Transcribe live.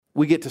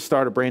we get to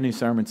start a brand new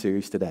sermon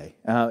series today.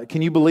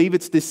 Can you believe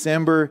it's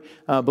December?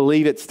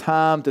 Believe it's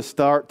time to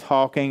start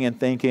talking and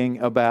thinking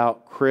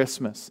about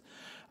Christmas.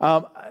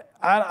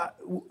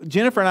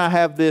 Jennifer and I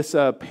have this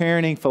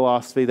parenting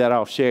philosophy that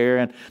I'll share,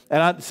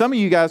 and some of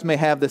you guys may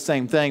have the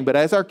same thing, but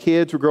as our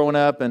kids were growing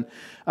up and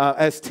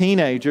as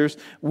teenagers,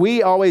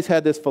 we always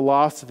had this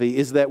philosophy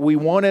is that we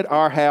wanted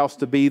our house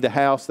to be the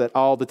house that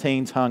all the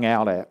teens hung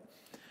out at.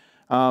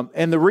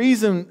 And the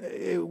reason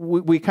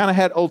we kind of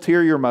had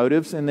ulterior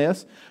motives in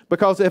this,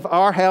 because if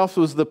our house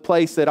was the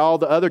place that all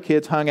the other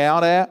kids hung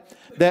out at,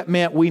 that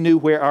meant we knew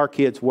where our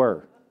kids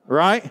were,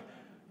 right? Does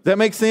that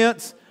make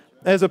sense?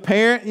 As a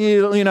parent,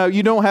 you know,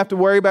 you don't have to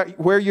worry about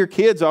where your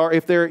kids are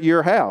if they're at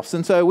your house.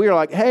 And so we were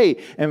like,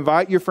 hey,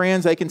 invite your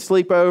friends. They can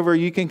sleep over.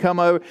 You can come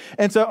over.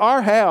 And so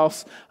our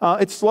house,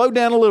 it's slowed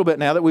down a little bit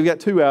now that we've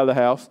got 2 out of the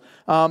house.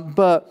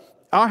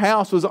 But our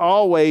house was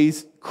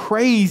always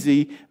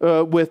crazy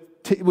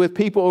with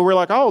people who were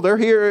like, oh, they're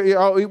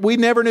here. We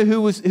never knew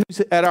who's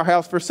at our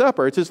house for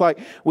supper. It's just like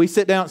we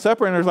sit down at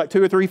supper and there's like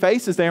 2 or 3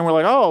 faces there and we're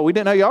like, oh, we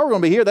didn't know y'all were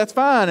going to be here. That's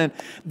fine. And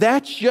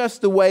that's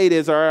just the way it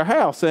is at our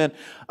house. And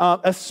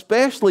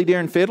especially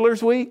during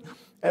Fiddler's Week,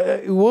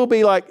 we'll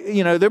be like,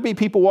 you know, there'll be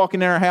people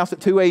walking in our house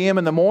at 2 a.m.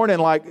 in the morning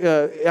like,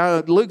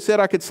 Luke said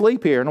I could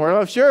sleep here. And we're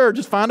like, sure,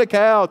 just find a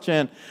couch.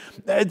 And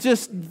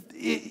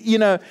you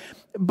know,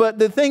 but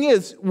the thing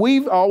is,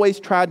 we've always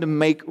tried to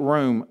make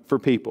room for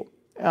people.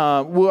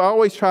 We'll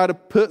always try to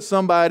put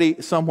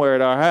somebody somewhere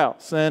at our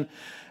house. And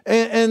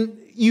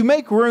you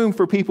make room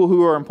for people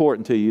who are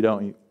important to you,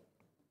 don't you?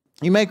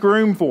 You make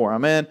room for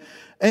them.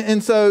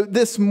 And so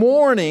this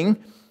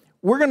morning,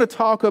 we're going to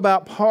talk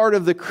about part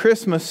of the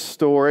Christmas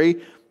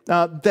story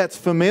that's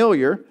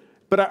familiar.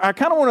 But I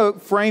kind of want to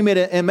frame it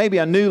in maybe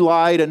a new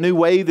light, a new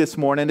way this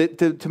morning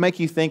to make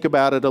you think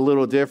about it a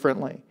little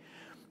differently.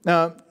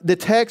 The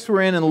text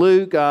we're in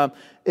Luke,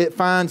 it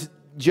finds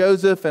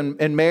Joseph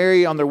and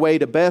Mary on their way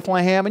to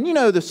Bethlehem. And you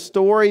know the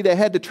story. They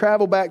had to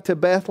travel back to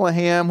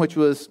Bethlehem, which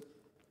was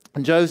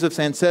Joseph's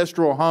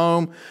ancestral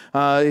home.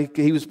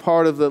 He was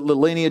part of the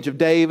lineage of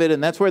David,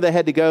 and that's where they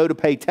had to go to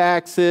pay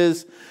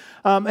taxes.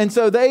 And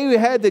so they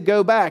had to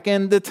go back.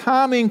 And the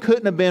timing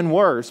couldn't have been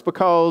worse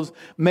because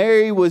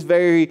Mary was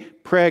very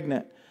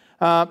pregnant.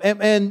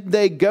 And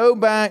they go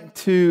back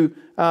to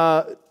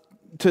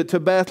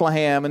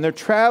Bethlehem, and they're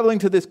traveling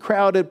to this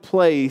crowded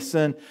place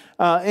and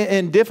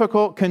in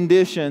difficult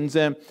conditions.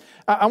 And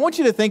I want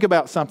you to think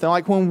about something.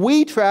 Like when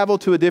we travel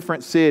to a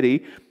different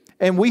city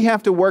and we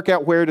have to work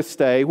out where to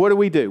stay, what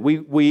do?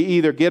 We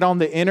either get on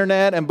the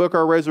internet and book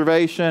our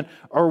reservation,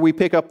 or we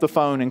pick up the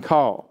phone and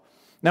call.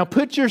 Now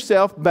put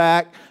yourself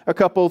back a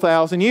couple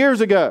thousand years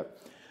ago.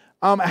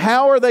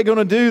 How are they going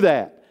to do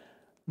that?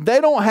 They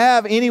don't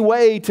have any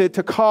way to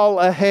call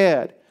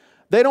ahead.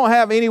 They don't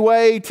have any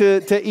way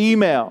to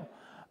email.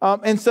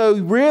 And so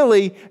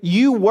really,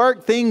 you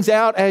work things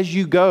out as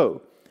you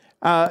go.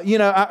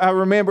 I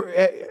remember,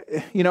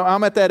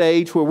 I'm at that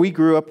age where we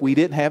grew up, we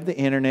didn't have the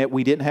internet,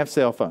 we didn't have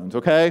cell phones,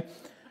 okay?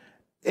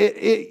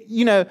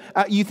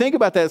 You think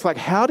about that, it's like,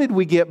 how did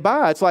we get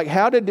by? It's like,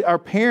 how did our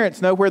parents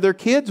know where their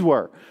kids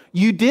were?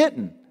 You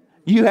didn't.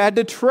 You had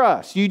to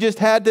trust. You just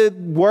had to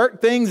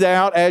work things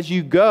out as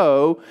you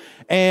go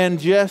and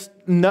just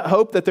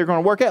hope that they're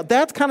going to work out.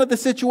 That's kind of the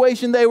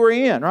situation they were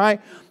in, right?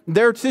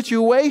 Their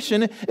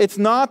situation, it's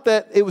not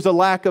that it was a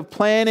lack of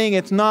planning.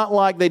 It's not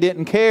like they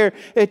didn't care.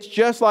 It's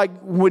just like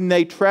when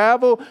they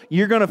travel,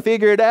 you're going to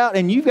figure it out,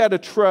 and you've got to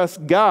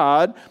trust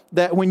God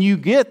that when you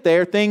get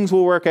there, things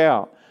will work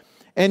out.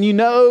 And you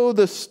know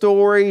the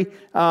story.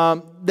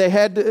 They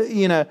had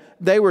to,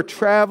 they were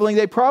traveling.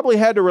 They probably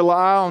had to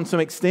rely on some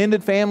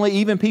extended family,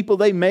 even people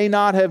they may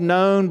not have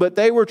known, but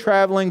they were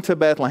traveling to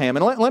Bethlehem.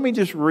 And let me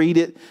just read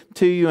it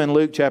to you in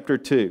Luke chapter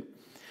 2.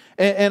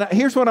 And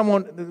here's what I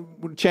want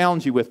to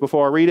challenge you with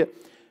before I read it.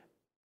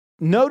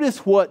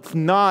 Notice what's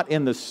not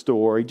in the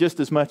story just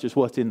as much as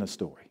what's in the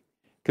story,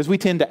 because we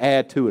tend to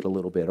add to it a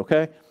little bit,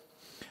 okay?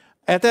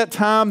 At that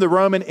time, the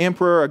Roman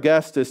Emperor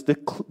Augustus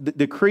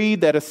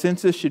decreed that a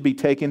census should be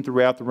taken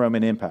throughout the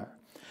Roman Empire.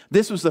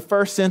 This was the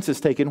first census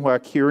taken while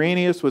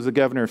Quirinius was the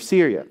governor of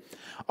Syria.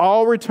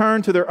 All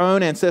returned to their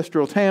own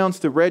ancestral towns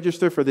to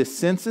register for this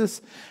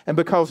census. And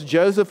because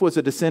Joseph was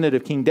a descendant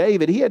of King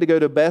David, he had to go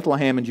to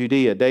Bethlehem in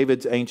Judea,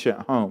 David's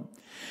ancient home.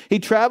 He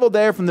traveled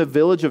there from the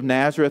village of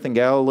Nazareth in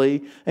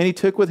Galilee, and he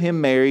took with him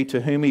Mary,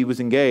 to whom he was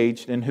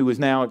engaged and who was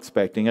now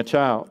expecting a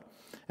child.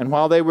 And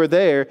while they were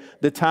there,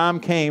 the time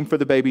came for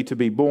the baby to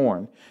be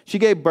born. She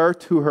gave birth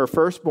to her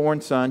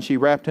firstborn son. She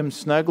wrapped him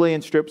snugly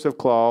in strips of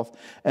cloth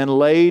and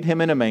laid him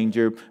in a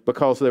manger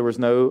because there was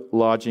no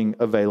lodging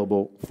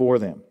available for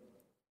them.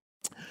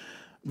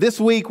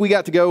 This week, we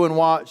got to go and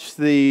watch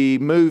the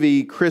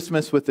movie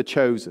Christmas with the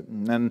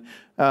Chosen. And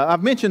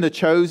I've mentioned The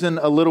Chosen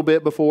a little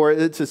bit before.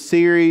 It's a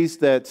series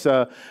that's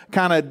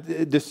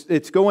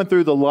it's going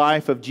through the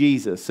life of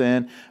Jesus.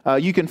 And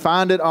you can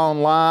find it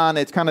online.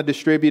 It's kind of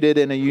distributed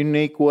in a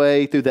unique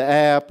way through the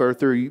app or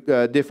through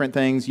different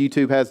things.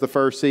 YouTube has the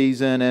first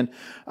season. And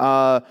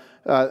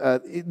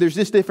there's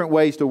just different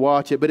ways to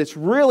watch it, but it's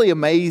really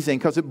amazing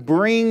because it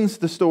brings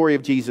the story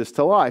of Jesus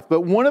to life.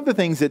 But one of the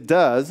things it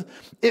does,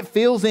 it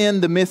fills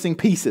in the missing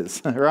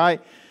pieces,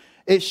 right?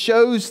 It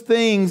shows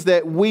things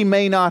that we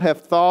may not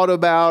have thought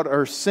about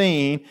or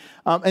seen.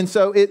 And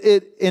so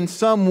it in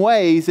some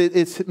ways,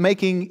 it's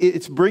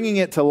bringing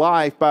it to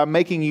life by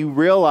making you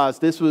realize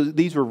these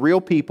were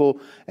real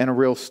people and a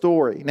real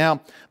story.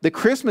 Now, the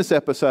Christmas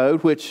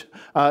episode, which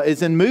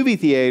is in movie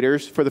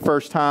theaters for the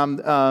first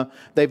time,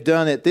 they've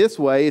done it this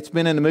way. It's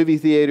been in the movie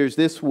theaters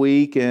this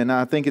week, and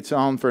I think it's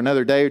on for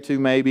another day or two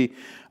maybe.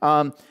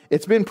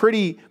 It's been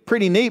pretty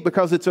neat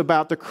because it's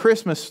about the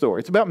Christmas story.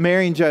 It's about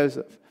Mary and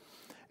Joseph.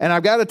 And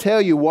I've got to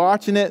tell you,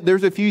 watching it,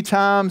 there's a few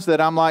times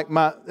that I'm like,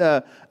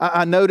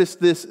 I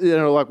noticed this,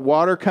 like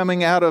water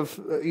coming out of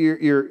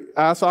your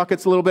eye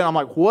sockets a little bit. I'm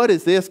like, what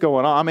is this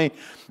going on?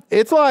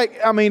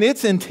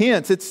 It's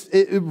intense.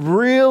 It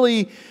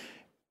really,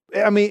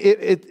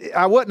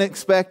 I wasn't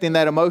expecting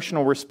that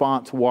emotional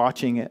response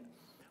watching it.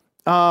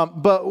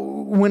 But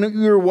when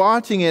you were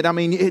watching it,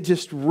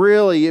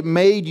 it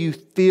made you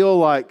feel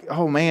like,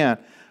 oh man,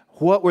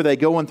 what were they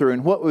going through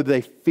and what were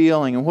they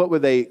feeling and what were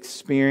they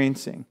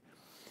experiencing?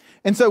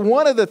 And so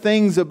one of the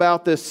things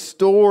about this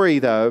story,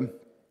 though,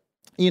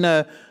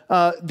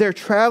 they're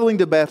traveling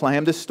to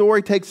Bethlehem. The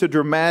story takes a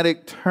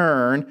dramatic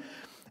turn,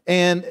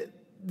 and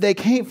they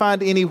can't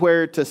find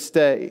anywhere to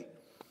stay.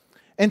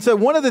 And so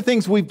one of the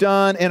things we've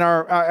done in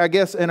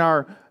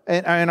our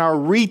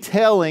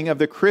retelling of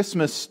the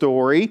Christmas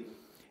story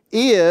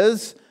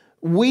is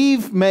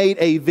we've made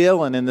a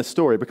villain in the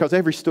story, because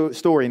every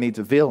story needs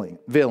a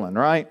villain,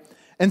 right?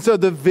 And so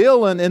the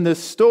villain in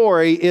this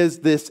story is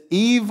this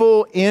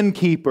evil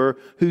innkeeper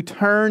who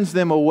turns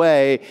them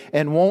away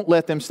and won't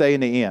let them stay in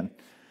the inn.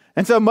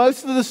 And so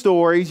most of the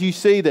stories, you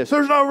see this.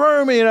 There's no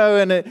room,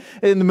 in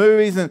the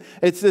movies, and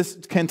it's this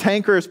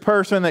cantankerous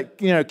person that,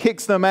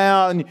 kicks them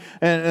out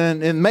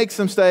and makes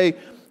them stay.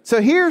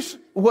 So here's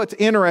what's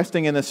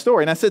interesting in this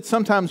story. And I said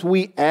sometimes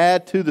we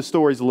add to the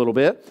stories a little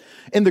bit.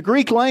 In the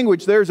Greek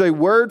language, there's a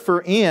word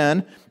for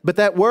inn, but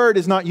that word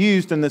is not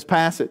used in this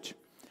passage.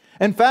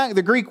 In fact,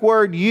 the Greek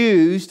word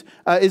used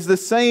is the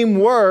same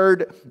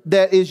word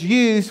that is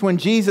used when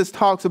Jesus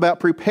talks about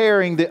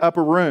preparing the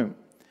upper room.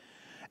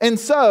 And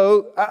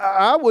so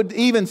I would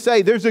even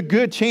say there's a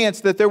good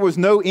chance that there was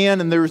no inn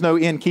and there was no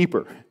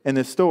innkeeper in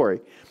this story.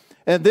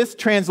 In this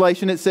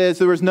translation, it says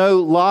there was no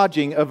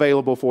lodging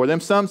available for them.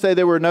 Some say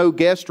there were no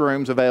guest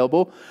rooms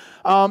available.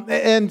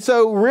 And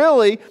so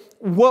really,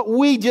 what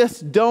we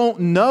just don't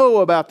know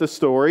about the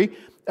story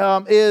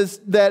is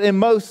that in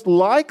most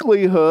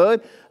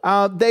likelihood,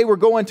 they were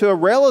going to a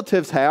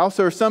relative's house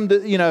or some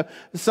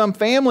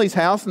family's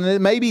house, and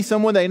it may be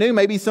someone they knew,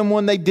 maybe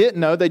someone they didn't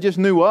know, they just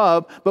knew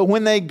of. But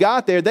when they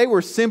got there, they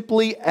were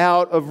simply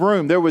out of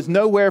room. There was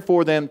nowhere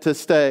for them to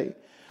stay.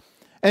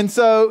 And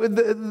so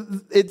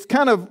it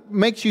kind of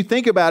makes you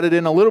think about it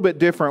in a little bit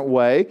different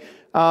way,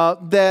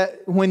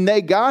 that when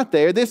they got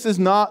there, this is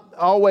not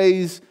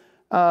always,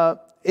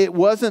 it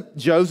wasn't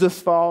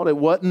Joseph's fault. It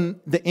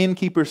wasn't the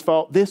innkeeper's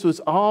fault. This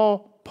was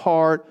all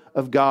part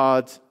of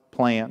God's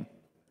plan.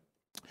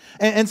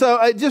 And so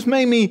it just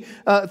made me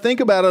think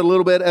about it a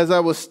little bit as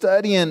I was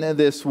studying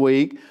this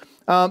week.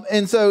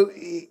 And so,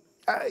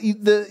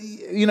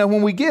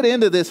 when we get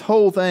into this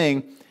whole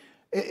thing,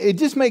 it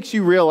just makes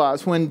you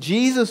realize when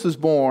Jesus was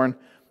born,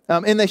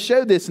 and they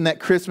showed this in that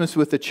Christmas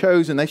with the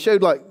Chosen, they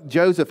showed like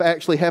Joseph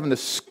actually having to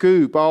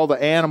scoop all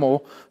the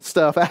animal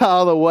stuff out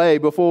of the way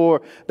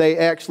before they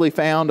actually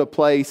found a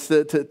place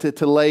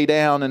to lay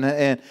down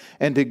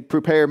and to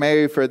prepare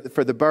Mary for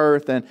the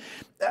birth. And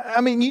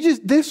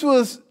this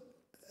was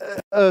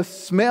a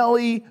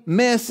smelly,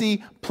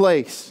 messy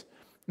place.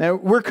 Now,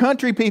 we're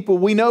country people.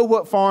 We know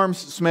what farms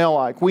smell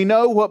like. We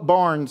know what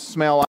barns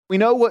smell like. We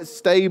know what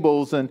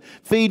stables and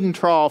feeding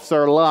troughs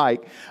are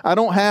like. I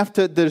don't have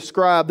to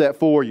describe that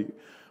for you,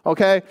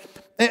 okay?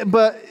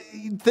 But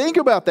think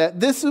about that.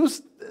 This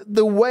was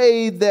the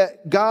way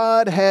that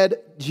God had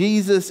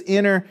Jesus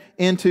enter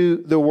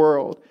into the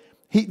world.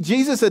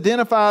 Jesus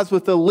identifies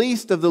with the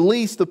least of the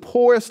least, the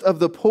poorest of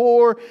the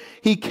poor.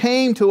 He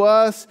came to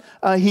us.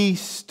 He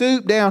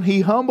stooped down.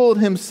 He humbled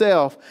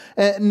himself.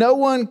 No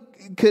one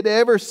could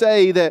ever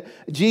say that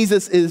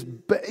Jesus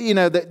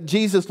that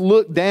Jesus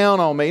looked down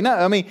on me.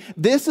 No,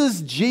 this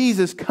is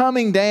Jesus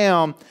coming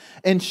down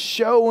and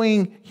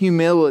showing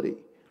humility.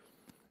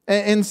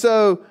 And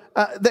so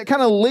that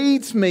kind of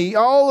leads me,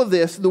 all of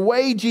this, the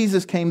way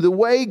Jesus came, the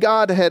way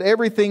God had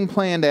everything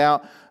planned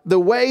out, the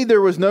way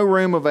there was no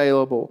room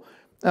available.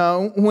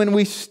 When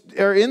we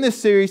are in this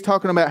series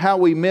talking about how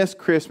we miss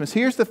Christmas,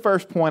 here's the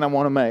first point I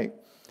want to make.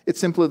 It's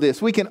simply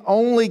this: we can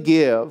only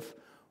give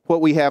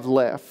what we have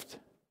left.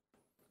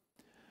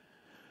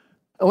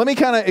 Let me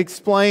kind of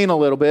explain a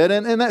little bit,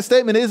 and that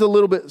statement is a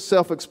little bit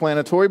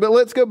self-explanatory, but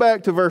let's go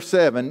back to verse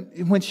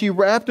 7. When she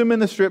wrapped him in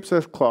the strips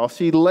of cloth,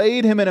 she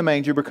laid him in a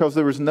manger because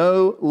there was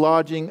no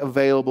lodging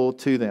available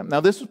to them.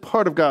 Now, this was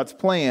part of God's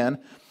plan,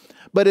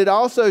 but it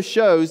also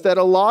shows that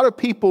a lot of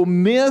people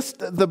missed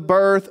the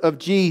birth of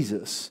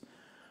Jesus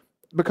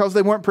Because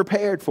they weren't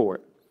prepared for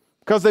it.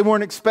 Because they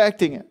weren't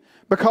expecting it.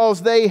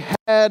 Because they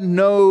had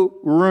no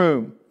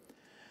room.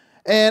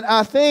 And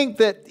I think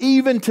that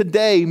even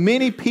today,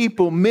 many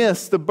people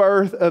miss the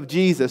birth of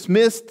Jesus,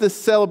 miss the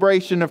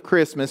celebration of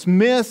Christmas,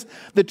 miss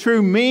the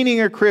true meaning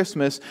of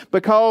Christmas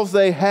because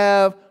they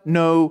have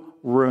no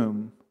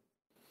room.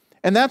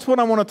 And that's what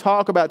I want to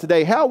talk about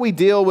today, how we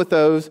deal with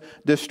those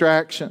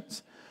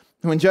distractions.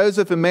 When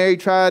Joseph and Mary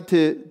tried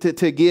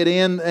to get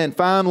in and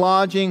find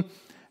lodging,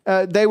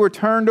 they were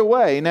turned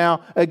away.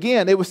 Now,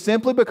 again, it was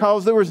simply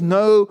because there was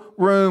no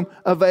room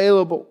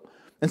available.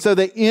 And so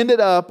they ended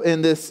up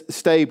in this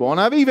stable.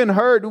 And I've even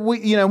heard,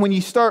 when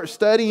you start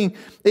studying,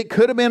 it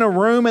could have been a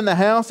room in the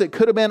house. It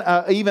could have been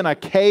even a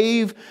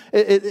cave.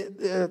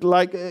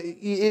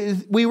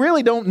 We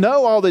really don't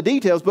know all the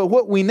details, but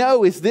what we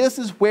know is this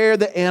is where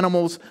the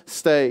animals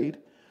stayed.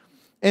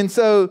 And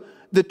so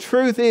the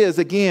truth is,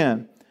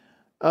 again,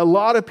 a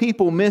lot of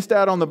people missed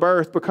out on the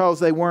birth because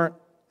they weren't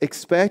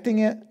expecting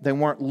it, they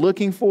weren't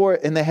looking for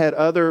it, and they had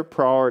other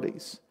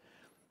priorities.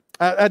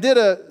 I did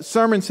a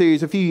sermon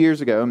series a few years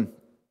ago.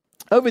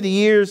 Over the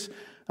years,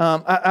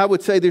 I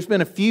would say there's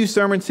been a few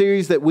sermon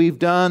series that we've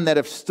done that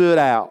have stood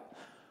out,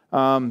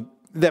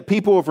 that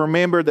people have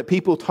remembered, that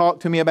people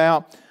talked to me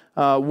about.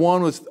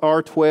 One was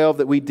R12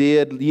 that we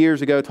did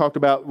years ago, talked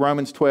about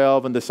Romans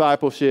 12 and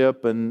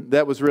discipleship, and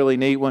that was a really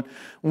neat one.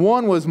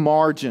 One was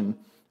Margin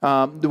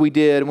that we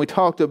did, and we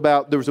talked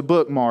about, there was a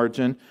book,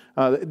 Margin.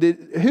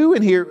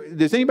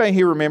 Does anybody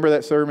here remember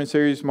that sermon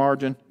series,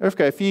 Margin?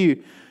 Okay, a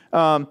few.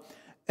 And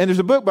there's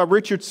a book by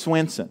Richard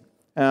Swenson.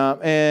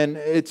 And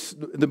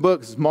the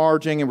book is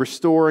Margin and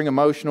Restoring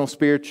Emotional,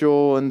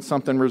 Spiritual, and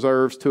Something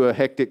Reserves to a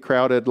Hectic,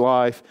 Crowded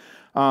Life.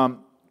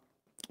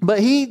 But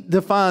he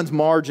defines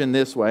margin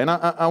this way, and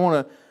I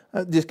want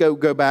to just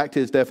go back to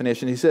his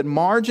definition. He said,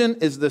 margin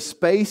is the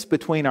space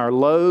between our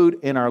load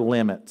and our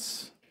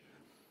limits.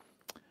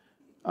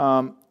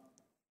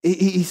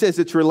 He says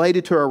it's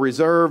related to our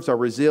reserves, our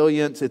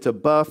resilience. It's a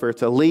buffer,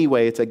 it's a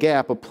leeway, it's a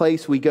gap, a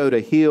place we go to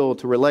heal,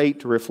 to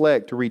relate, to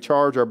reflect, to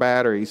recharge our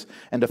batteries,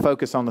 and to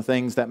focus on the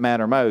things that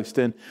matter most.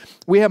 And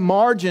we have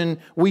margin,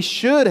 we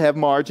should have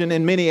margin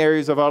in many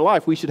areas of our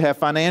life. We should have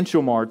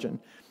financial margin.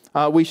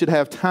 We should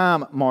have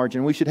time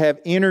margin. We should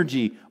have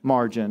energy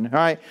margin,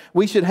 right?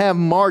 We should have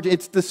margin.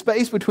 It's the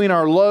space between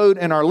our load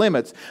and our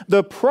limits.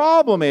 The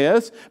problem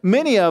is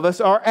many of us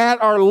are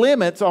at our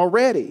limits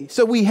already,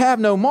 so we have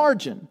no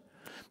margin.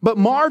 But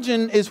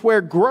margin is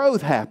where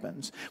growth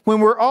happens.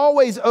 When we're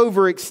always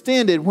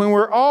overextended, when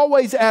we're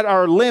always at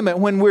our limit,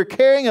 when we're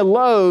carrying a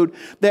load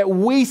that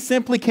we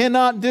simply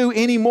cannot do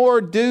anymore,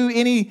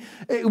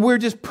 we're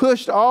just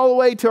pushed all the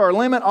way to our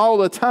limit all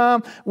the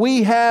time,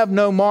 we have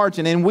no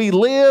margin. And we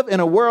live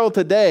in a world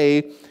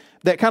today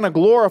that kind of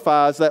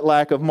glorifies that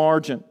lack of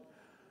margin.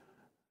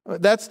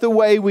 That's the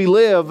way we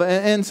live.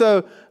 And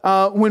so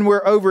when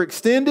we're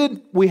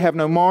overextended, we have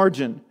no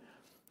margin.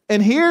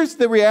 And here's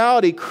the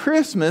reality.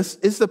 Christmas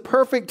is the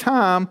perfect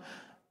time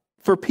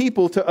for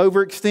people to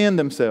overextend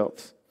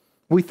themselves.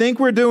 We think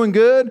we're doing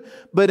good,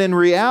 but in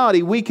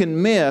reality, we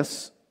can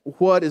miss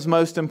what is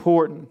most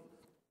important.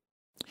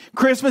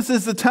 Christmas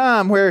is the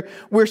time where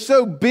we're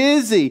so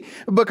busy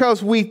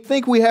because we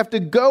think we have to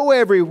go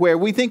everywhere.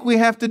 We think we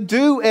have to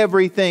do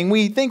everything.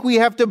 We think we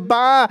have to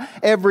buy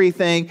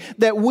everything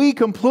that we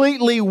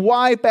completely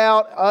wipe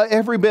out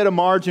every bit of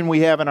margin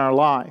we have in our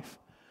life.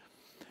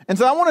 And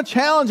so I want to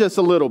challenge us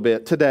a little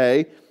bit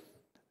today.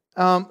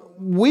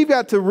 We've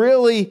got to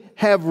really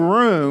have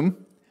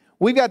room.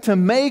 We've got to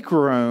make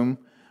room.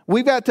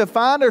 We've got to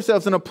find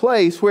ourselves in a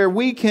place where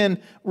we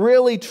can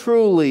really,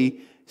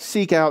 truly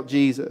seek out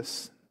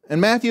Jesus. In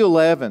Matthew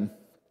 11,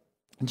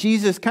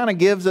 Jesus kind of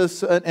gives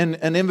us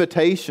an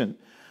invitation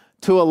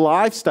to a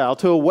lifestyle,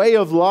 to a way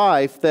of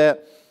life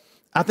that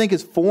I think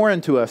is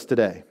foreign to us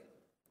today.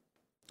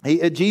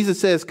 Jesus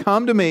says,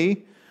 "Come to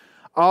me,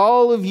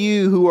 all of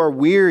you who are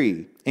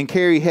weary and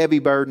carry heavy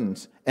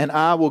burdens, and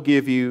I will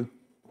give you"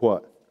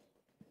 what?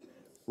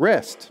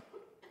 Rest.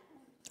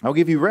 I'll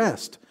give you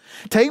rest.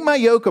 "Take my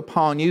yoke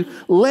upon you.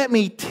 Let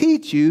me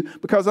teach you,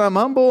 because I'm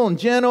humble and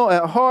gentle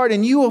at heart,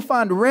 and you will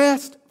find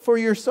rest for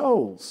your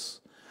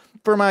souls.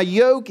 For my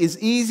yoke is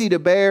easy to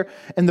bear,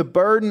 and the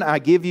burden I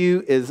give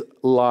you is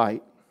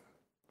light."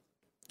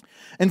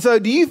 And so,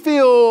 do you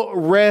feel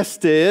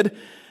rested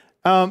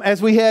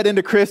as we head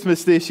into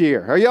Christmas this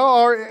year? Are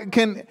y'all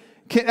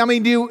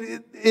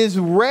is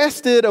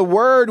rested a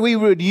word we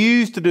would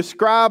use to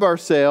describe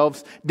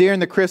ourselves during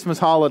the Christmas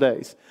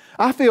holidays?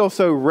 I feel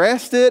so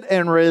rested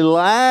and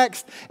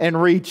relaxed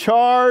and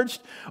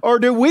recharged. Or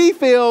do we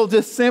feel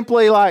just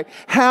simply like,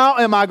 how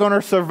am I going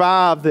to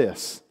survive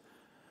this?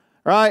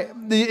 Right?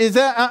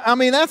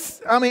 I'm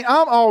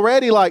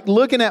already like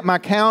looking at my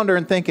calendar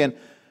and thinking,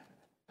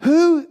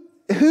 who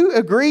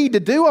agreed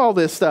to do all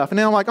this stuff? And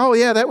then I'm like, oh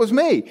yeah, that was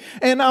me.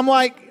 And I'm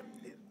like,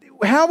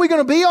 how are we going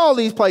to be all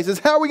these places?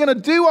 How are we going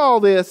to do all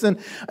this? And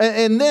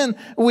then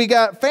we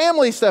got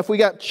family stuff, we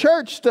got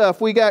church stuff,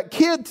 we got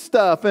kid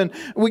stuff, and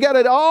we got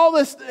all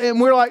this,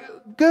 and we're like,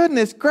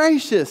 goodness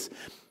gracious,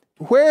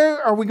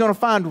 where are we going to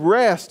find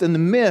rest in the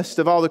midst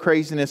of all the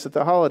craziness at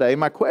the holiday?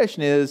 My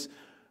question is,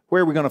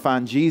 where are we going to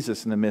find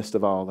Jesus in the midst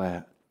of all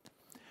that?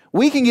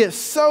 We can get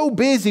so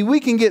busy, we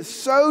can get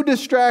so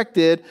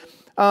distracted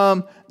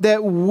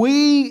that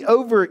we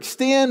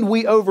overextend,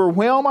 we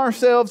overwhelm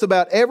ourselves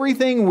about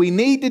everything we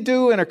need to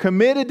do and are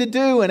committed to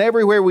do and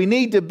everywhere we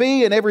need to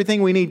be and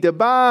everything we need to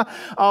buy,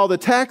 all the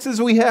taxes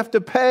we have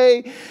to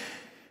pay.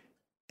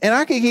 And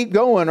I can keep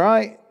going,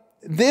 right?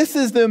 This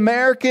is the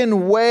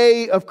American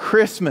way of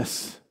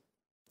Christmas.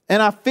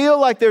 And I feel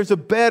like there's a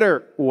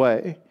better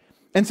way.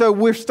 And so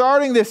we're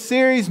starting this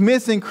series,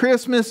 Missing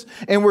Christmas,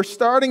 and we're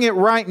starting it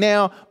right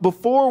now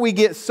before we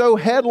get so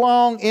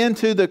headlong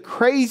into the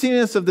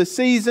craziness of the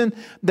season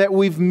that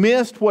we've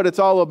missed what it's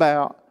all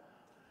about.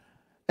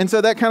 And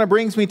so that kind of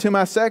brings me to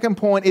my second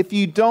point. If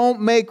you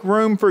don't make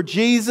room for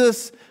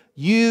Jesus,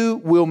 you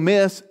will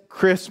miss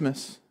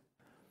Christmas.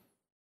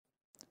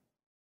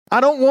 I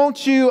don't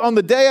want you on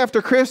the day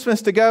after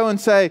Christmas to go and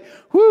say,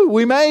 "Whew,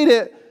 we made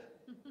it."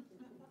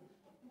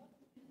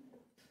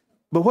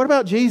 But what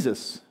about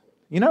Jesus?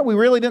 You know, we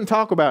really didn't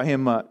talk about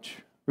him much.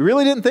 We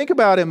really didn't think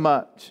about him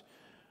much.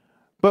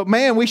 But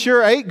man, we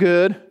sure ate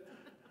good.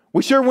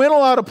 We sure went a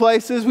lot of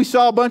places. We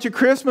saw a bunch of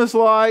Christmas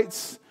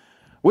lights.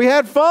 We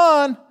had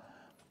fun.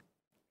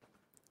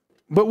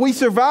 But we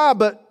survived.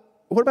 But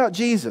what about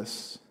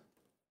Jesus?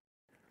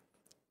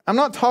 I'm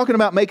not talking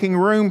about making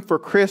room for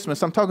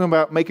Christmas. I'm talking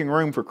about making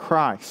room for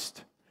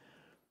Christ.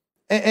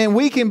 And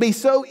we can be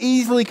so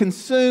easily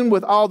consumed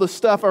with all the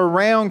stuff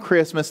around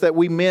Christmas that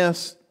we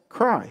miss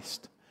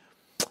Christ.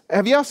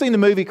 Have y'all seen the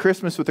movie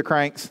Christmas with the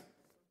Cranks?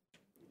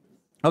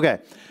 Okay.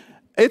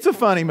 It's a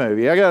funny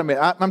movie. I gotta admit,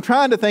 I'm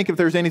trying to think if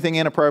there's anything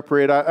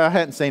inappropriate. I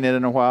hadn't seen it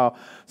in a while.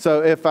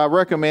 So if I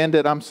recommend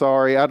it, I'm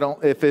sorry. I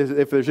don't, if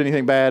there's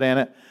anything bad in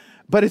it.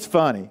 But it's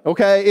funny,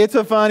 okay? It's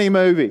a funny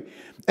movie.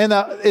 And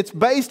it's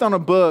based on a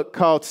book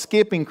called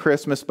Skipping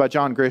Christmas by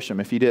John Grisham,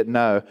 if you didn't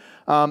know.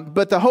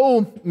 But the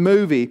whole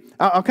movie,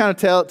 I'll kind of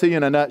tell it to you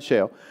in a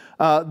nutshell.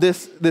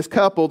 This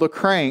couple, the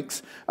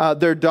Cranks,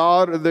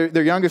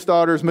 their youngest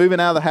daughter is moving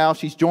out of the house.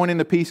 She's joining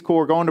the Peace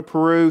Corps, going to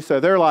Peru. So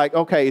they're like,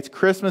 okay, it's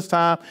Christmas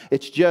time.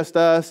 It's just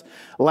us.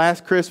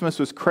 Last Christmas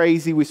was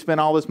crazy. We spent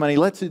all this money.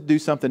 Let's do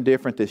something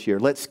different this year.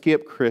 Let's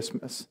skip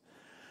Christmas.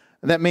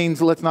 And that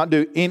means let's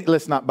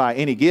not buy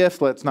any gifts.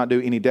 Let's not do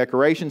any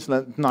decorations.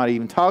 Let's not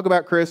even talk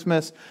about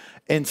Christmas.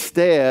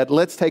 Instead,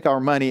 let's take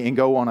our money and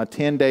go on a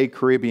 10-day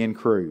Caribbean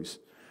cruise.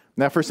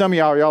 Now, for some of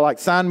y'all like,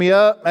 sign me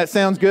up. That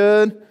sounds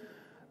good.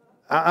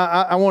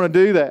 I want to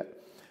do that.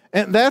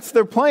 And that's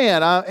their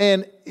plan.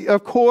 And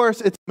of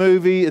course, it's a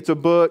movie, it's a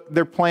book.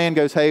 Their plan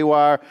goes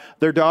haywire.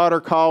 Their daughter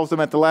calls them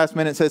at the last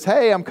minute and says,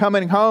 "Hey, I'm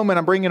coming home and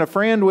I'm bringing a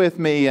friend with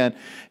me." And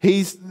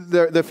he's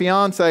the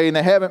fiance and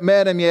they haven't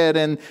met him yet.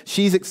 And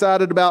she's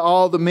excited about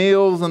all the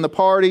meals and the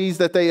parties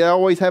that they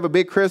always have a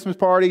big Christmas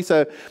party.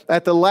 So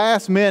at the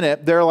last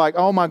minute, they're like,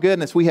 "Oh my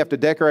goodness, we have to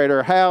decorate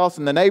our house."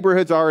 And the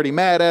neighborhood's already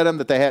mad at them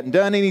that they hadn't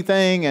done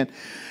anything. And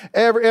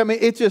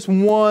it's just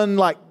one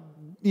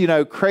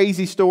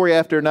crazy story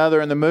after another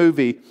in the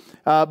movie.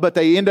 But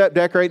they end up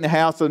decorating the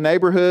house. The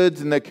neighborhoods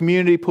and the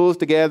community pulls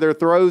together,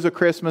 throws a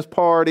Christmas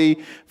party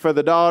for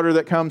the daughter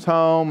that comes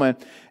home, and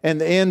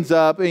ends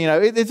up,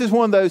 it's just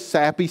one of those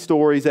sappy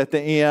stories at the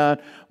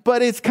end.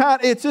 But it's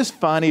just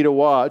funny to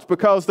watch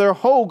because their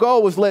whole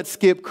goal was let's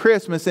skip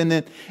Christmas,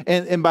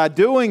 and by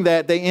doing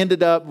that, they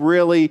ended up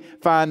really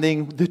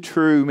finding the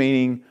true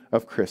meaning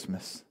of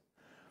Christmas.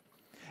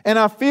 And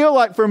I feel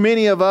like for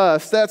many of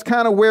us, that's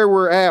kind of where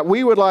we're at.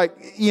 We would I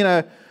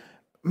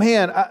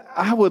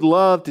would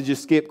love to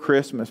just skip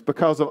Christmas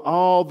because of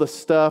all the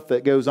stuff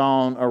that goes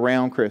on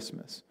around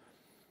Christmas.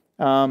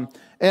 And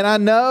I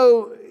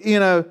know,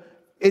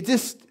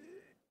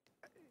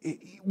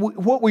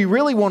 what we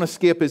really want to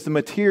skip is the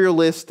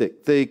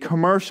materialistic, the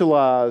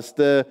commercialized,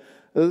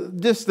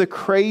 just the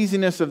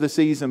craziness of the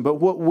season. But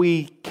what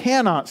we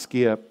cannot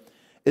skip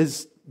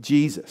is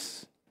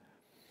Jesus.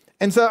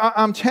 And so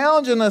I'm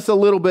challenging us a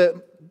little bit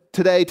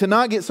today to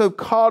not get so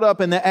caught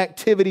up in the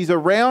activities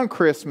around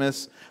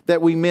Christmas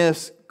that we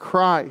miss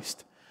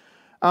Christ.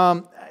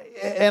 And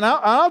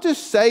I'll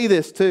just say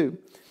this too.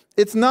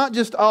 It's not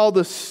just all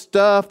the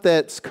stuff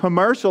that's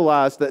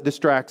commercialized that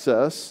distracts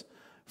us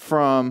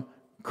from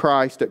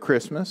Christ at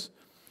Christmas.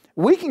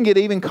 We can get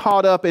even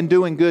caught up in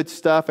doing good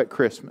stuff at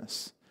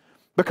Christmas.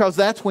 Because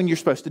that's when you're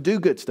supposed to do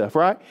good stuff,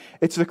 right?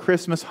 It's the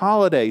Christmas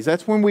holidays.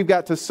 That's when we've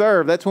got to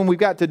serve. That's when we've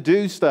got to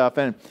do stuff.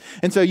 And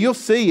so you'll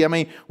see,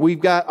 we've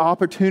got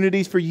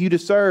opportunities for you to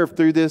serve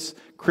through this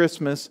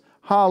Christmas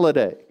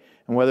holiday.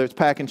 And whether it's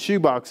packing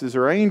shoeboxes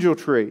or angel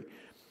tree.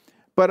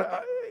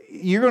 But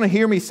you're going to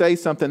hear me say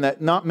something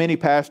that not many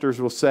pastors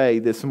will say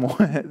this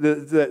morning,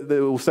 that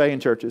will say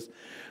in churches.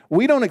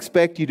 We don't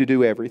expect you to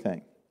do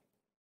everything.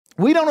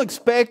 We don't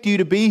expect you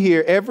to be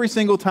here every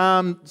single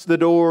time the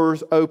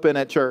doors open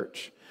at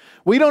church.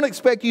 We don't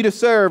expect you to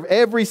serve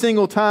every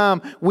single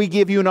time we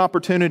give you an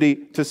opportunity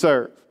to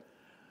serve.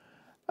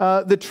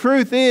 The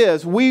truth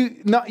is,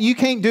 you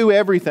can't do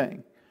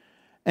everything.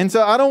 And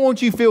so I don't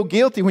want you to feel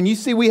guilty when you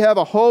see we have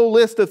a whole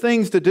list of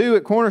things to do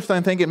at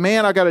Cornerstone thinking,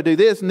 man, I got to do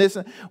this and this.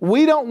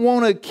 We don't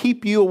want to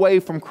keep you away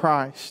from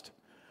Christ.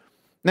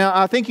 Now,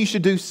 I think you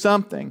should do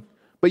something,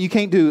 but you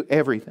can't do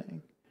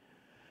everything.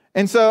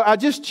 And so I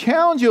just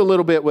challenge you a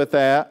little bit with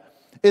that,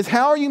 is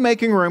how are you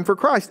making room for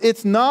Christ?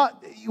 It's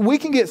not, we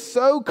can get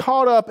so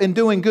caught up in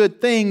doing good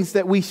things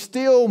that we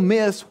still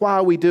miss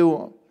why we do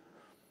them.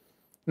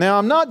 Now,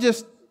 I'm not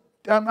just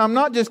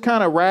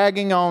kind of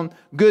ragging on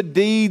good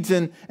deeds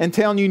and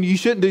telling you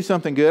shouldn't do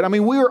something good. I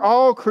mean, we were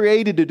all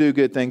created to do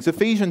good things.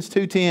 Ephesians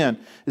 2:10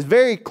 is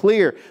very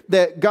clear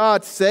that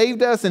God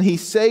saved us, and He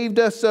saved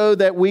us so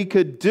that we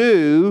could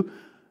do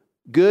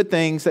good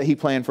things that He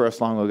planned for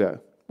us long ago.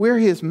 We're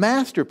His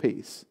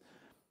masterpiece.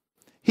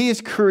 He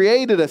has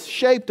created us,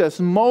 shaped us,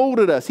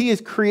 molded us. He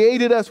has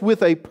created us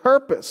with a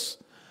purpose.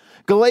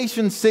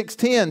 Galatians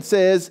 6:10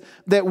 says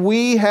that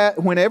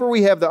whenever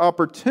we have the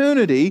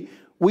opportunity,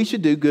 we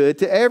should do good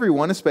to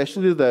everyone,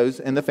 especially to those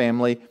in the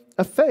family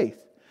of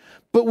faith.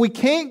 But we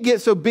can't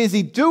get so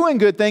busy doing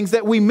good things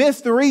that we miss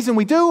the reason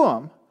we do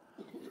them.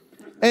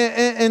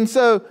 And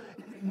so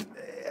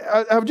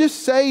I'll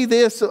just say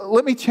this,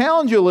 let me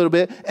challenge you a little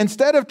bit.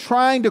 Instead of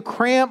trying to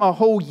cram a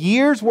whole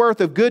year's worth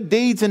of good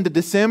deeds into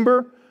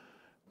December,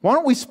 why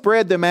don't we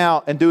spread them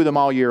out and do them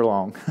all year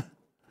long?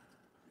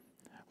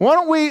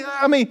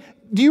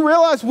 Do you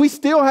realize we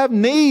still have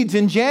needs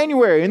in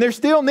January, and there's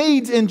still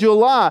needs in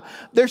July?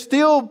 There's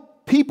still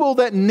people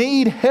that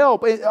need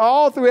help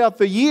all throughout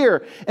the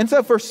year. And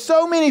so for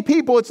so many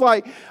people, it's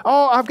like,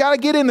 oh, I've got to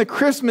get in the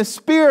Christmas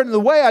spirit. And the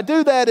way I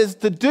do that is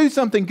to do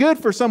something good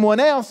for someone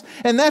else.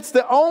 And that's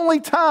the only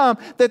time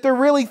that they're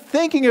really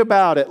thinking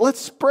about it. Let's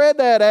spread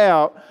that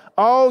out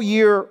all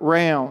year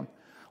round.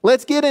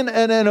 Let's get in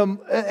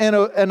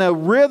a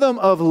rhythm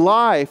of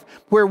life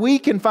where we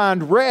can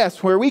find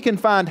rest, where we can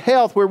find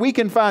health, where we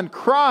can find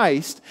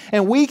Christ,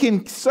 and we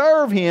can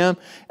serve Him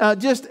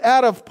just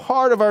out of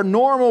part of our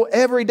normal,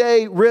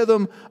 everyday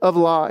rhythm of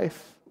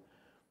life.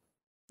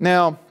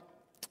 Now,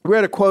 I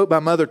read a quote by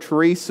Mother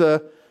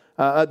Teresa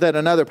that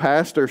another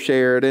pastor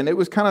shared, and it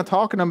was kind of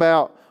talking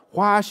about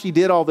why she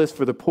did all this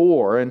for the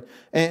poor.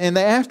 And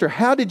they asked her,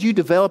 how did you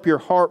develop your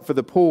heart for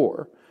the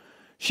poor?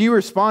 She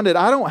responded,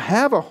 I don't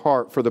have a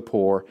heart for the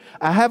poor.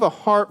 I have a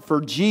heart for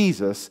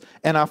Jesus,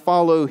 and I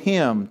follow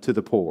Him to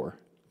the poor.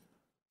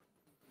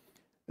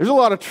 There's a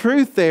lot of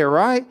truth there,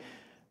 right?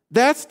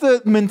 That's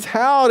the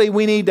mentality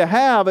we need to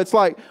have. It's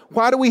like,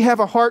 why do we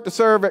have a heart to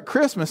serve at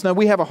Christmas? No,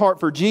 we have a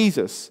heart for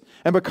Jesus.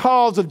 And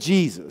because of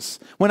Jesus,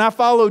 when I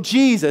follow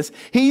Jesus,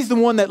 He's the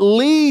one that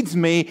leads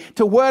me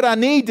to what I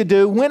need to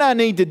do, when I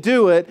need to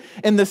do it,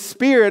 and the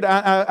spirit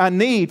I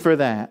need for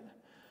that.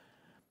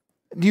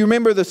 Do you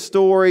remember the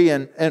story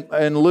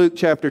in Luke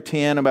chapter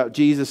 10 about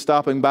Jesus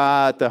stopping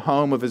by at the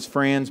home of His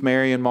friends,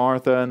 Mary and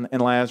Martha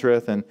and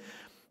Lazarus? And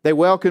they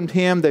welcomed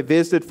Him. They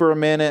visited for a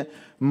minute.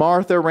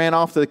 Martha ran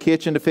off to the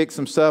kitchen to fix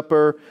some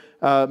supper.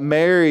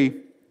 Mary,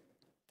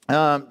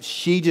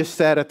 she just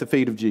sat at the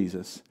feet of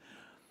Jesus.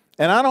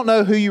 And I don't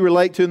know who you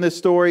relate to in this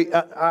story.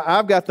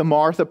 I've got the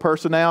Martha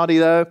personality,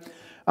 though.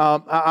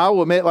 I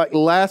will admit, like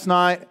last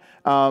night,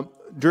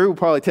 Drew will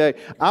probably tell you,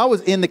 I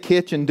was in the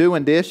kitchen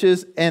doing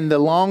dishes, and the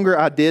longer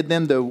I did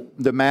them,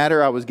 the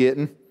madder I was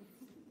getting.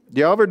 Do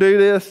y'all ever do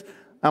this?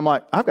 I'm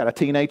like, I've got a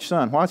teenage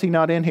son. Why is he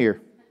not in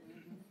here?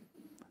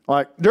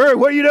 Like, Drew,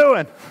 what are you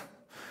doing?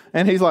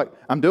 And he's like,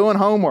 I'm doing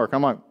homework.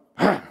 I'm like,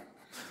 I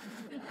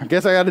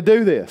guess I got to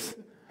do this.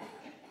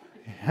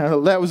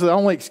 That was the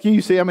only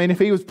excuse. See, I mean, if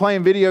he was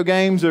playing video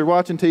games or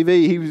watching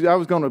TV, I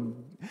was going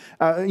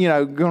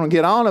to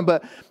get on him.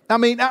 But I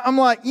mean, I'm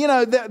like,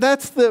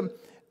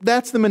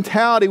 that's the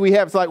mentality we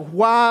have. It's like,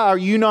 why are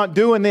you not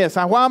doing this?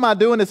 Why am I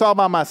doing this all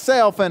by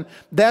myself? And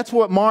that's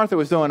what Martha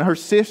was doing. Her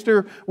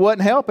sister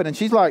wasn't helping. And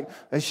she's like,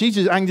 I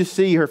can just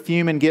see her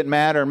fuming, getting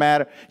madder and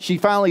madder. She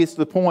finally gets to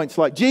the point. It's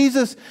like,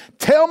 Jesus,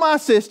 tell my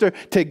sister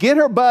to get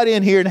her butt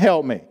in here and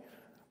help me.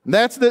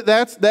 That's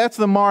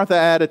the Martha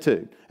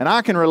attitude. And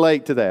I can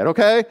relate to that,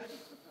 okay?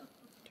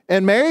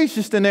 And Mary's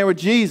just in there with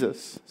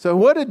Jesus. So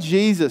what did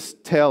Jesus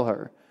tell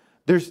her?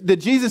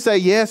 Did Jesus say,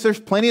 yes, there's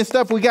plenty of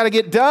stuff we got to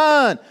get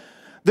done.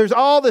 There's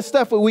all this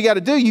stuff that we got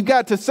to do. You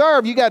got to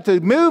serve. You got to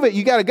move it.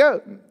 You got to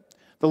go.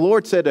 The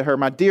Lord said to her,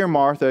 my dear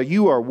Martha,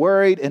 you are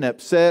worried and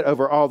upset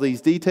over all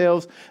these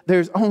details.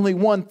 There's only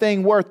one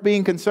thing worth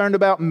being concerned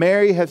about.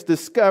 Mary has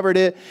discovered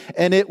it,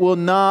 and it will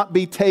not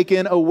be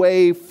taken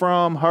away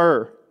from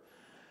her.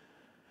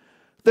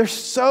 There's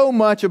so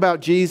much about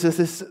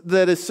Jesus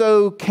that is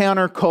so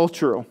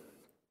countercultural.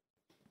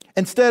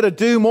 Instead of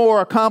do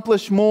more,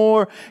 accomplish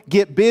more,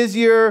 get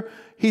busier,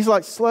 He's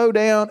like, slow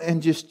down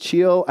and just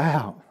chill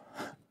out.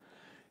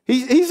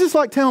 He's just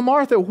like telling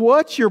Martha,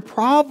 what's your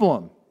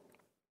problem?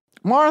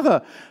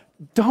 Martha,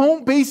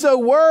 don't be so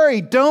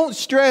worried. Don't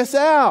stress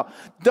out.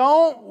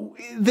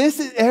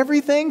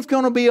 Everything's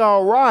going to be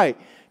all right.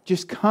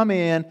 Just come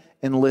in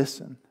and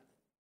listen.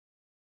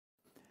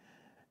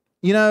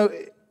 You know,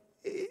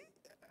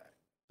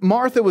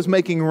 Martha was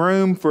making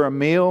room for a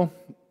meal,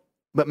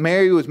 but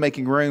Mary was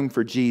making room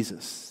for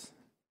Jesus.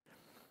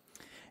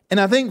 And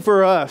I think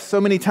for us,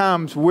 so many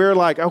times we're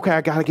like, okay,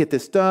 I got to get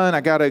this done.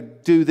 I got to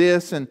do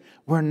this. And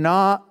we're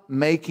not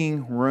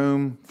making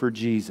room for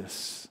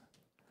Jesus.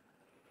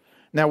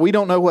 Now, we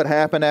don't know what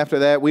happened after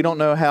that. We don't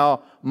know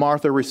how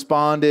Martha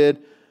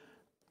responded.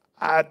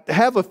 I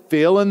have a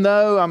feeling,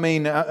 though. I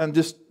mean,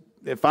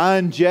 if I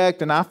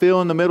inject and I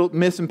fill in the middle,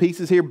 missing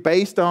pieces here,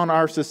 based on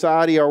our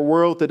society, our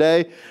world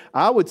today,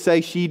 I would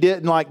say she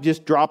didn't like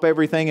just drop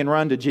everything and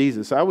run to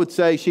Jesus. I would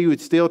say she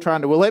was still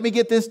trying to, well, let me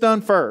get this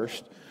done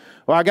first.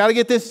 Well, I got to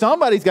get this.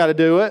 Somebody's got to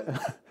do it.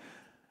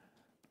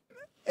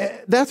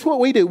 That's what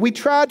we do. We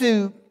try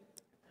to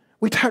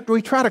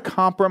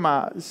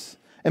compromise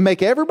and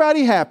make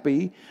everybody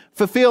happy,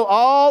 fulfill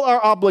all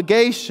our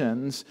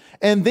obligations,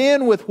 and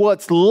then with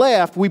what's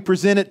left, we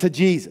present it to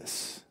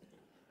Jesus.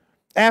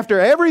 After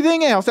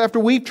everything else, after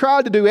we've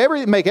tried to do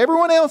make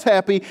everyone else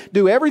happy,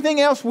 do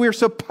everything else we're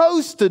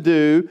supposed to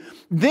do,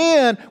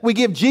 then we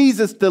give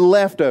Jesus the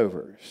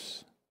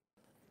leftovers.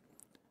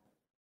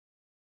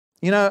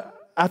 You know,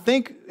 I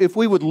think if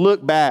we would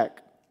look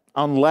back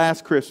on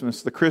last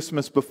Christmas, the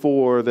Christmas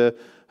before, the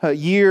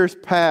years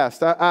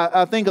past,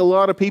 I think a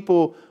lot of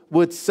people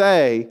would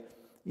say,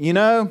 you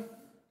know,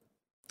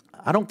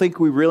 I don't think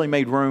we really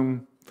made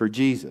room for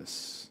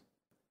Jesus.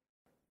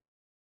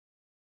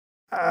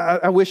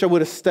 I wish I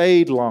would have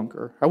stayed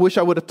longer. I wish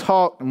I would have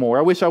talked more.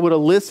 I wish I would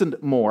have listened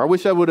more. I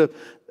wish I would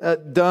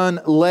have done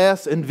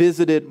less and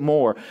visited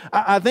more.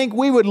 I think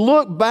we would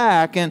look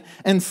back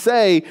and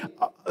say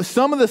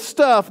some of the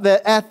stuff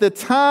that at the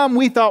time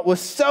we thought was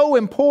so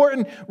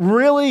important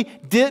really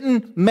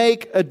didn't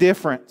make a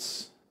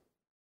difference.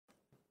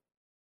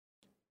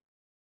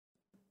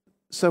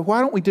 So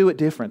why don't we do it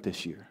different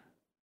this year?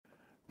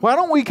 Why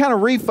don't we kind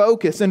of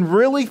refocus and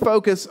really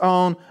focus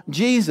on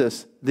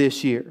Jesus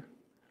this year?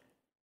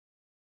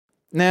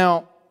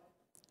 Now,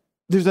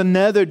 there's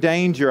another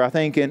danger, I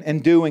think, in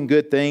doing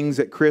good things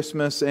at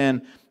Christmas,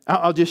 and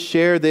I'll just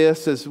share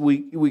this as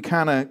we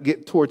kind of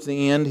get towards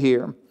the end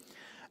here.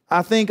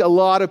 I think a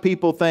lot of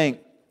people think,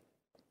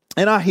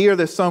 and I hear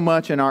this so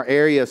much in our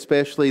area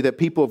especially, that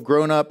people have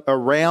grown up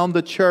around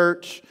the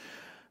church.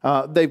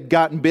 They've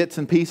gotten bits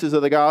and pieces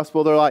of the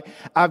gospel. They're like,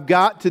 I've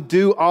got to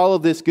do all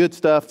of this good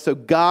stuff so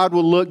God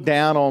will look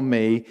down on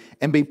me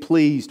and be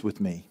pleased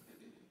with me.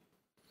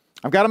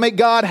 I've got to make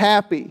God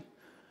happy.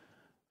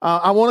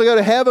 I want to go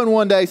to heaven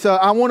one day, so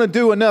I want to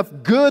do enough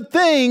good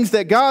things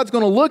that God's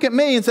going to look at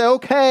me and say,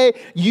 okay,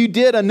 you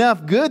did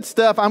enough good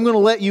stuff, I'm going to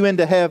let you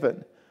into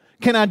heaven.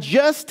 Can I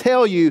just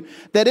tell you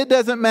that it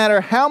doesn't matter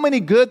how many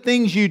good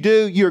things you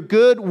do, your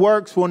good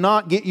works will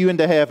not get you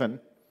into heaven.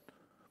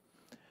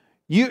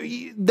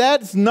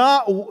 That's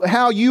not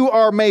how you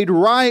are made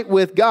right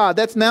with God.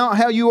 That's not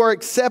how you are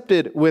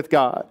accepted with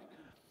God.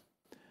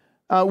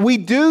 We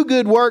do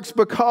good works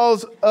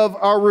because of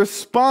our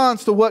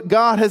response to what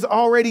God has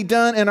already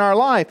done in our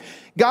life.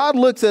 God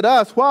looks at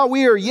us while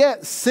we are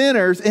yet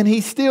sinners, and He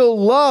still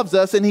loves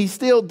us, and He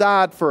still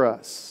died for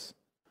us.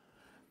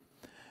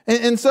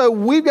 And so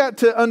we've got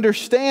to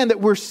understand that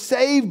we're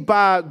saved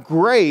by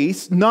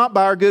grace, not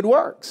by our good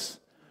works.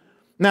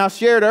 Now, I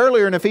shared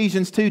earlier in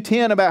Ephesians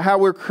 2:10 about how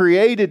we're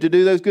created to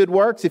do those good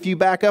works. If you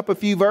back up a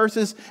few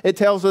verses, it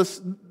tells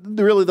us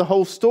really the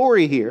whole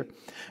story here.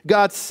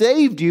 God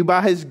saved you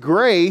by His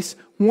grace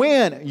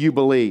when you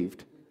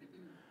believed.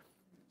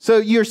 So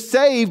you're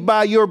saved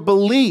by your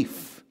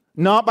belief,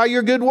 not by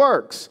your good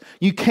works.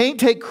 You can't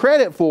take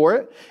credit for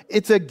it.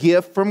 It's a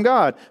gift from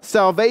God.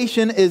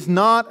 Salvation is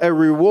not a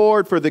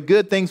reward for the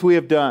good things we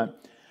have done.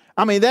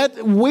 I mean,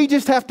 that we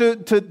just have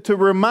to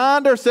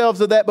remind ourselves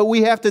of that, but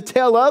we have to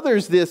tell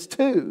others this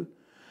too.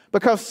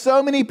 Because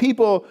so many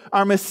people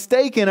are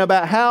mistaken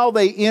about how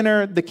they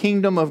enter the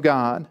kingdom of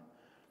God.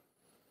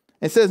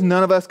 It says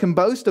none of us can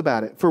boast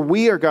about it, for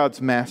we are God's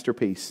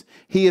masterpiece.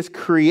 He has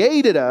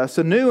created us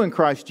anew in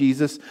Christ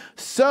Jesus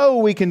so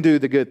we can do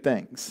the good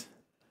things.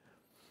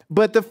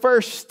 But the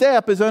first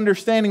step is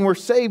understanding we're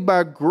saved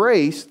by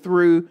grace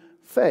through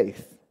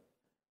faith.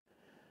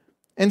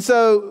 And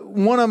so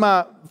one of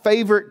my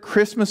favorite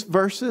Christmas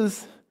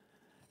verses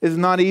is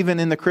not even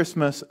in the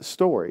Christmas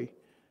story.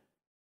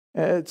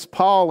 It's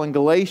Paul in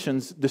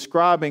Galatians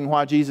describing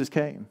why Jesus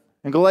came.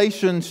 In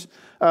Galatians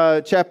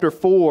chapter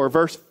 4,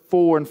 verse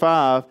 4 and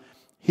 5,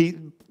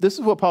 this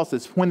is what Paul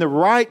says. When the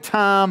right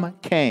time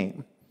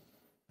came,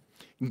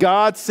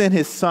 God sent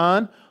His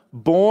Son,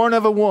 born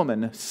of a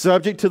woman,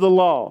 subject to the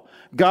law.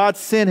 God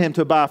sent Him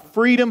to buy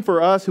freedom for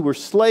us who were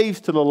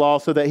slaves to the law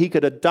so that He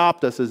could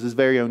adopt us as His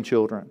very own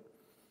children.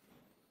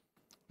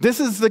 This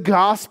is the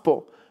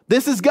gospel.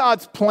 This is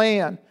God's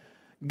plan.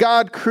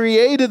 God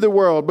created the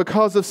world.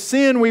 Because of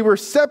sin, we were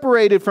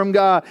separated from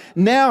God.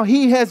 Now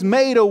He has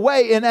made a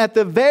way, and at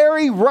the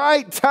very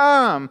right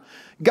time,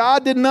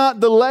 God did not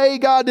delay.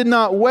 God did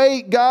not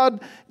wait.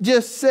 God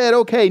just said,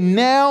 okay,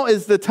 now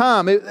is the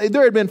time.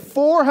 There had been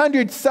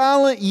 400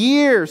 silent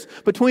years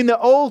between the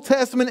Old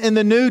Testament and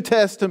the New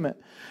Testament.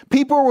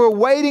 People were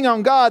waiting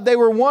on God. They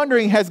were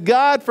wondering, has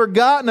God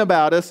forgotten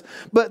about us?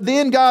 But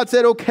then God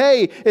said,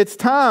 okay, it's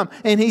time.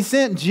 And He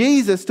sent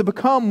Jesus to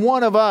become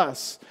one of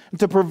us.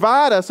 to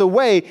provide us a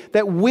way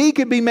that we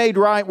could be made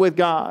right with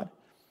God.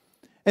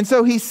 And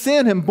so he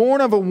sent him, born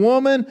of a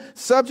woman,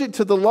 subject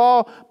to the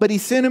law, but he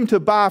sent him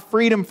to buy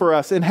freedom for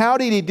us. And how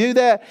did he do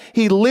that?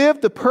 He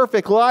lived the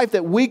perfect life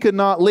that we could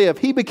not live.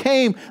 He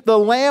became the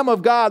Lamb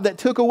of God that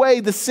took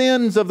away the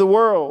sins of the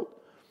world.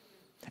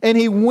 And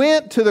he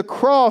went to the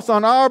cross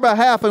on our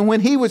behalf. And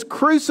when he was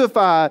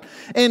crucified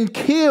and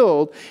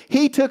killed,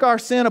 he took our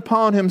sin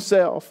upon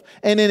himself.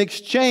 And in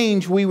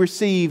exchange, we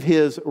receive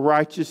his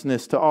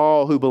righteousness to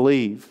all who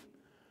believe.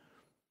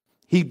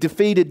 He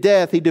defeated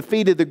death. He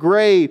defeated the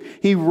grave.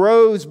 He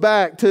rose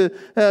back to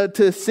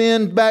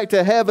ascend back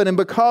to heaven. And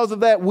because of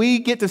that, we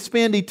get to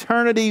spend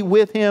eternity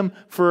with him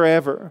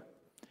forever.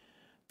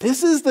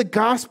 This is the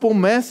gospel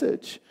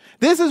message.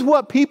 This is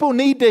what people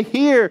need to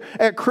hear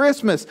at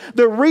Christmas.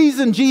 The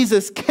reason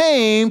Jesus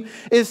came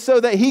is so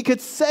that he could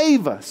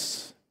save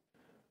us.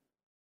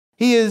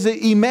 He is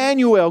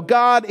Emmanuel.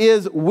 God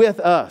is with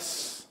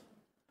us.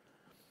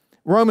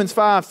 Romans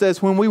 5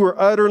 says, when we were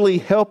utterly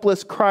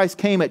helpless, Christ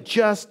came at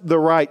just the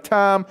right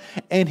time,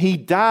 and he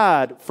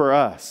died for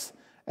us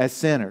as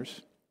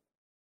sinners.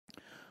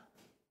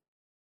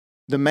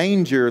 The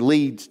manger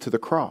leads to the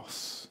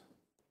cross.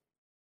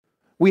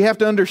 We have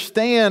to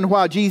understand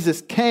why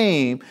Jesus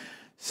came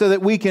so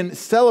that we can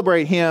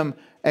celebrate him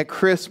at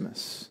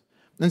Christmas.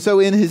 And so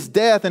in his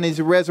death and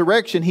his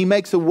resurrection, he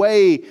makes a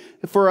way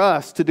for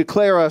us to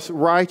declare us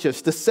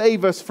righteous, to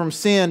save us from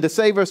sin, to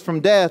save us from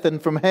death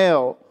and from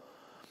hell.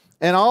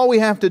 And all we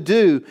have to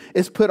do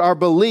is put our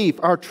belief,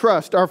 our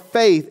trust, our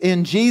faith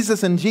in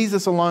Jesus and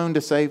Jesus alone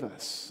to save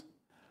us.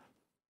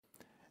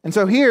 And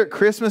so here at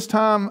Christmas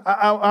time,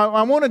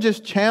 I want to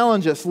just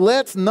challenge us.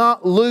 Let's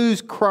not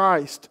lose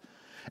Christ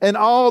and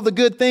all the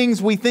good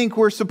things we think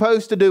we're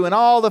supposed to do, and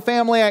all the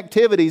family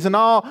activities, and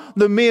all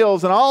the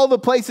meals, and all the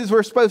places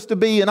we're supposed to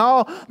be, and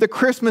all the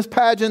Christmas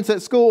pageants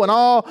at school, and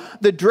all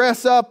the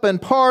dress up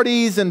and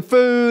parties and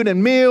food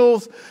and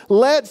meals.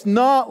 Let's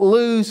not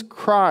lose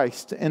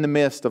Christ in the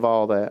midst of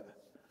all that.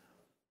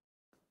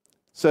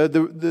 So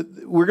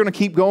we're going to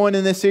keep going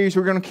in this series.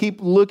 We're going to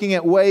keep looking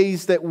at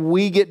ways that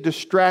we get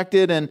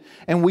distracted and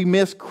we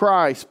miss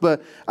Christ.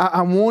 But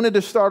I wanted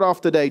to start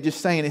off today just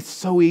saying it's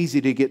so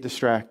easy to get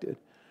distracted.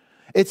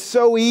 It's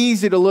so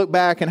easy to look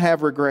back and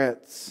have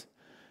regrets.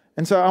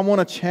 And so I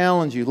want to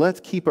challenge you. Let's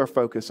keep our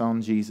focus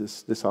on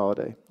Jesus this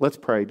holiday. Let's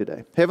pray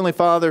today. Heavenly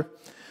Father,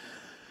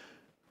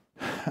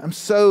 I'm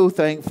so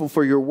thankful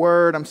for your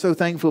word. I'm so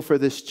thankful for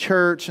this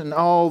church and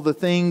all the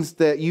things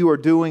that you are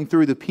doing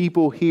through the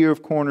people here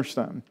of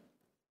Cornerstone.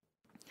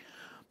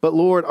 But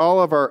Lord,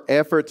 all of our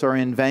efforts are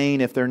in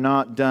vain if they're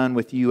not done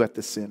with you at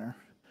the center.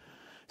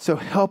 So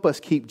help us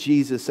keep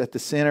Jesus at the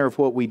center of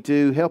what we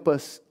do. Help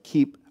us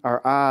keep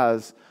our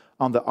eyes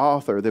on the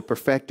author, the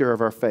perfecter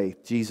of our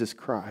faith, Jesus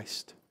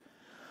Christ.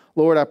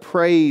 Lord, I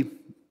pray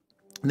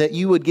that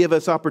you would give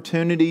us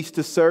opportunities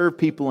to serve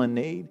people in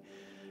need.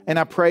 And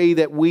I pray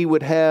that we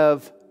would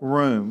have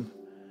room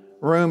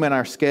in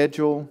our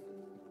schedule,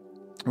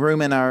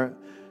 room in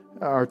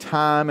our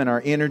time and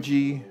our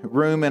energy,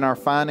 room in our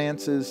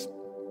finances,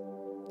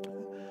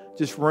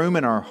 just room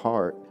in our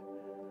heart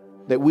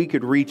that we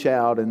could reach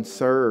out and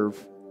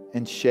serve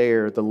and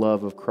share the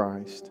love of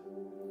Christ.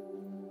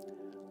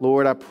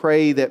 Lord, I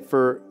pray that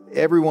for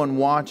everyone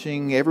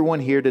watching, everyone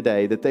here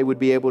today, that they would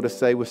be able to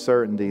say with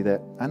certainty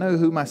that I know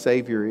who my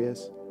Savior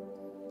is.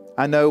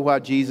 I know why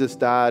Jesus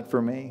died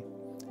for me.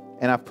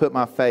 And I've put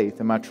my faith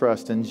and my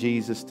trust in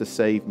Jesus to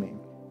save me.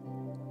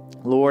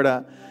 Lord,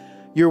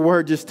 your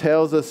word just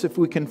tells us if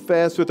we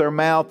confess with our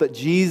mouth that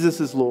Jesus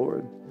is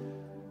Lord,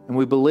 and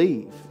we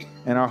believe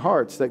in our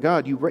hearts that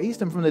God, you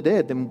raised him from the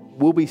dead, then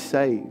we'll be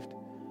saved.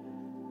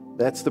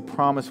 That's the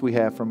promise we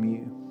have from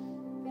you.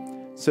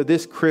 So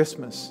this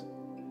Christmas,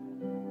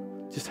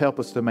 just help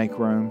us to make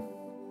room.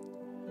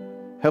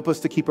 Help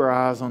us to keep our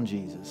eyes on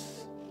Jesus.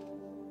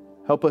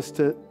 Help us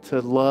to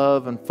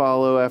love and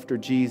follow after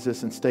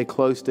Jesus and stay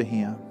close to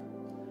him.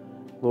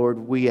 Lord,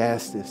 we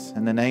ask this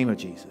in the name of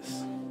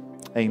Jesus.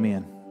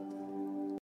 Amen.